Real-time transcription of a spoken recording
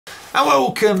And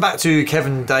welcome back to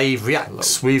Kevin Dave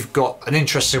Reacts. We've got an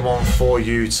interesting one for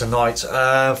you tonight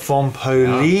from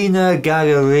Polina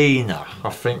Gagarina. I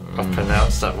think I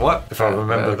pronounced that right, if I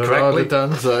remember correctly.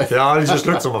 Yeah, I just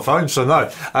looked on my phone, so no.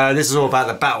 This is all about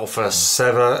the battle for No,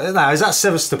 is that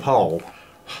Sevastopol?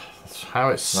 How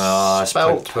it's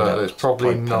spelled, but it's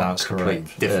probably not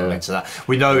completely differently to that.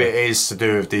 We know it is to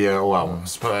do with the well,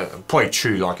 it's probably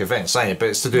true like events, ain't it? But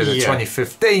it's to do with the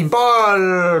 2015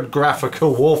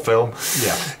 biographical war film.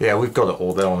 Yeah, we've got it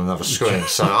all there on another screen.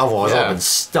 So otherwise, I've been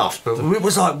stuffed. But it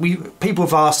was like people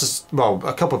have asked us. Well,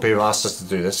 a couple of people asked us to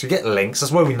do this. We get links.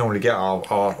 That's where we normally get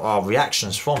our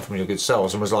reactions from your good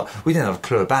selves. And was like, we didn't have a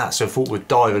clue about it, so I thought we'd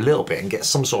dive a little bit and get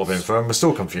some sort of info. And we're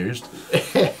still confused.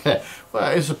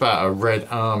 Well, it's about a Red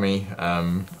Army,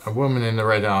 a woman in the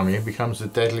Red Army who becomes the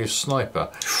deadliest sniper.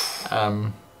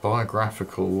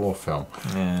 Biographical war film.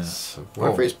 Yeah. So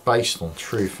whether it's based on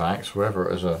true facts, whether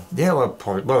it is a... Yeah, well,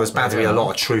 probably, there's bound to be a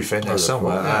lot of truth in there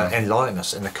somewhere. Enlighten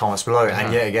us in the comments below.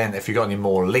 And yet again, if you've got any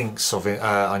more links of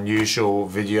unusual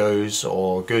videos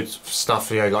or good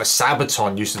stuff, you know, like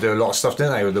Sabaton used to do a lot of stuff,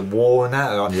 didn't they, with the war and that,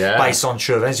 like, based on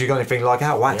true events. You got anything like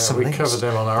that? Whack some links. We covered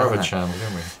them on our other channel,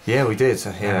 didn't we? Yeah, we did.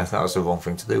 Yeah, that was the wrong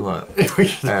thing to do, wasn't it?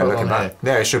 Looking back.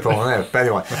 Yeah, it should put on there. But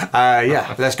anyway,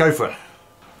 yeah, let's go for it.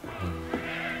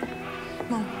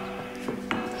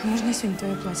 Можно сегодня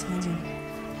твое платье надену?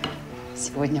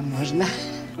 Сегодня можно.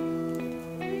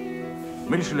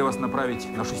 Мы решили вас направить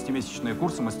на 6-месячные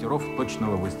курсы мастеров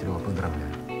точного выстрела.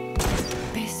 Поздравляю.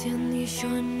 Песен еще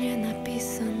не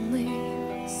написаны.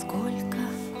 Сколько?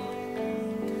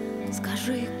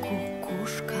 Скажи,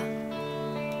 кукушка.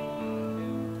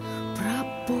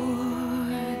 Пробой.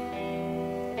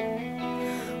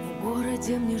 В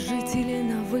городе мне жить или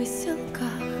на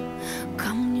выселках,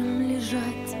 камнем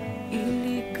лежать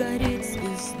или гореть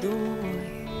звездой,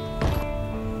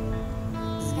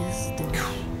 звездой.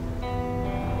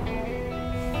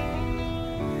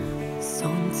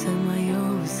 Солнце мое,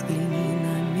 взгляни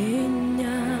на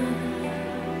меня.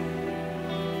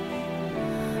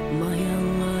 Моя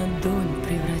ладонь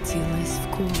превратилась в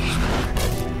кулак.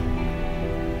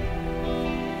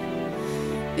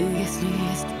 И если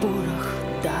есть порох,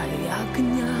 дай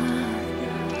огня.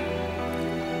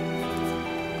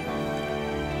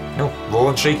 Ну,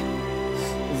 рауnchy.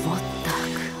 Вот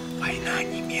так. Война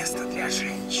не место для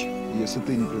женщин. Если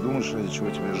ты не придумаешь, ради чего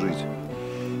тебе жить,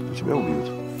 тебя убьют.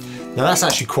 Now that's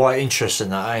actually quite interesting,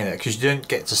 that, ain't it? Because you don't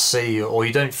get to see, or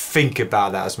you don't think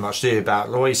about that as much, do you? About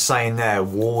what he's saying there,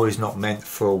 war is not meant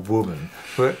for a woman.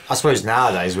 But I suppose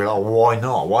nowadays we're like, why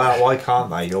not? Why can't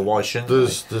they, or why shouldn't they?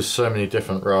 There's so many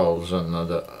different roles, and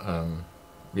that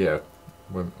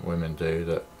women do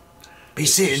that. But you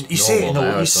see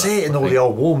it in all the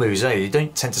old war movies, eh? You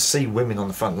don't tend to see women on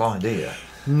the front line, do you?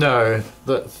 No,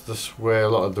 that's where a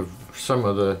lot of some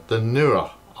of the newer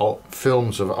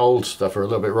films of old stuff are a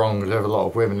little bit wrong. They have a lot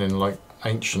of women in like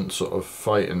ancient sort of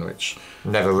fighting, which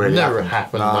never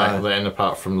happened back then.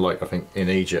 Apart from like I think in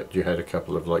Egypt you had a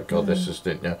couple of like goddesses,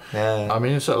 didn't you? Yeah. I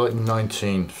mean it's like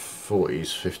 1940s,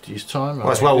 50s time.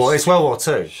 Well, it's World War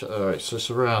II. Alright, so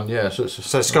it's around So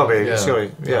it's got to be.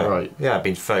 Right. Yeah, it'd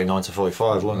been 39 to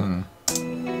 45, wasn't it?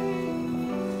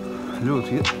 Люд,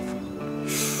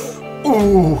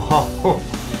 Ooh.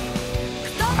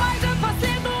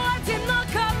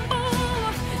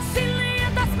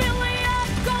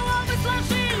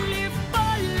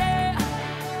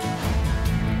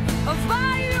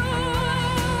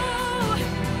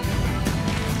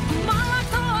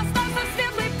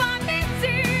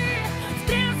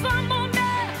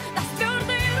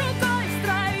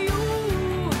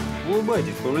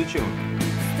 Улыбайтесь, повлечем.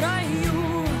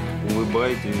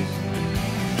 Улыбайтесь.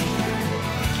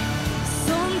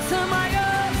 Солнце мое,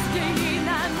 взгляни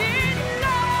на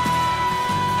меня.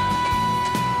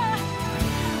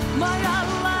 Моя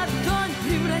ладонь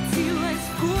превратилась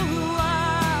в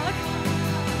кулак.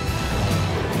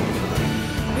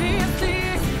 Если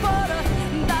есть порох,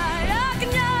 дай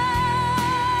огня.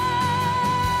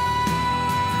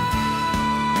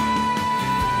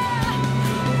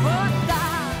 Вот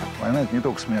так. Война — это не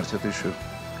только смерть, это еще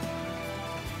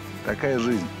такая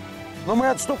жизнь. Но мы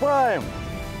отступаем!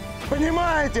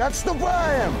 Понимаете,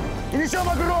 отступаем! И несем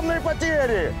огромные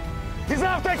потери! И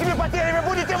завтра этими потерями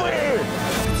будете вы!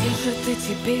 Где же ты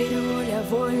теперь, воля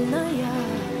вольная?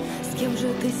 С кем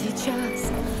же ты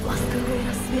сейчас ласковый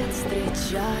рассвет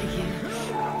встречаешь?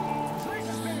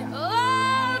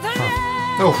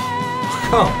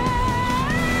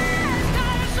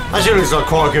 Actually looks like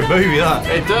quite a good movie, that.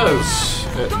 It does.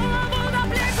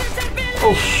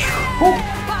 Oh.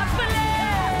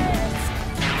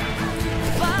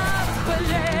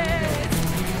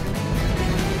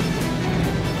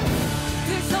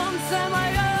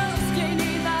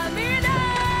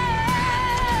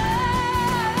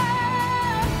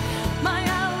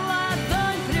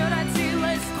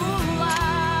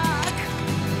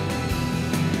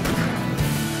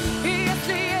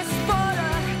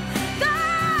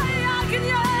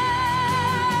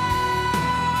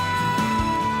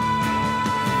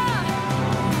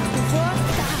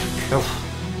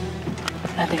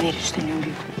 что не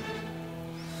убил.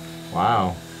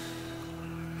 Wow.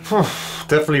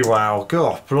 Definitely wow.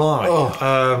 God, blimey.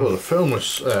 Well, the film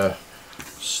was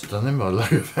stunning by the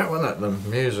look of it, wasn't it? The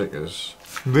music is...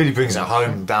 Really brings it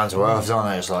home, down to earth,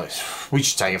 doesn't it? It's like, we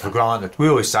just take it for granted. We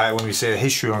always say it when we see the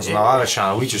history on some other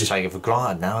channel, we just take it for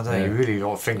granted now, don't you? You really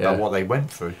got to think about what they went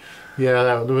through.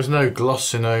 Yeah, there was no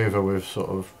glossing over with sort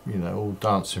of, you know, all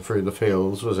dancing through the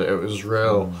fields, was it? It was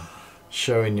real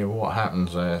showing you what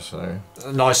happens there, so...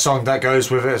 A nice song that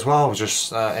goes with it as well,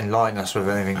 just enlighten us with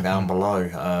anything down below.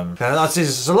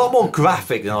 It's a lot more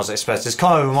graphic than I was expecting. It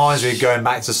kind of reminds me of going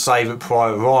back to Saving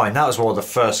Private Ryan. That was one of the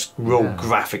first real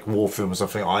graphic war films I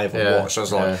think I ever watched. That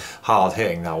was like hard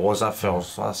hitting, that was. That film,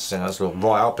 that's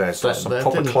right up there. So some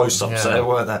proper close-ups there,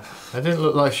 weren't there? It didn't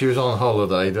look like she was on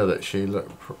holiday, did it? She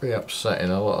looked pretty upset in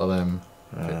a lot of them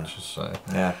pictures, so...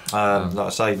 like I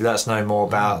say, let us know more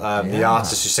about the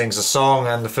artist who sings the song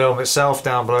and the film itself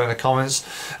down below in the comments.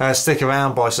 Stick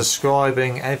around by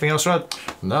subscribing. Anything else, Rod?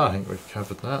 No, I think we've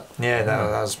covered that. Yeah,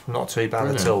 that's not too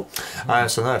bad at all.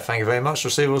 So no, thank you very much.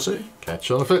 We'll see you all soon. Catch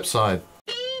you on the flip side.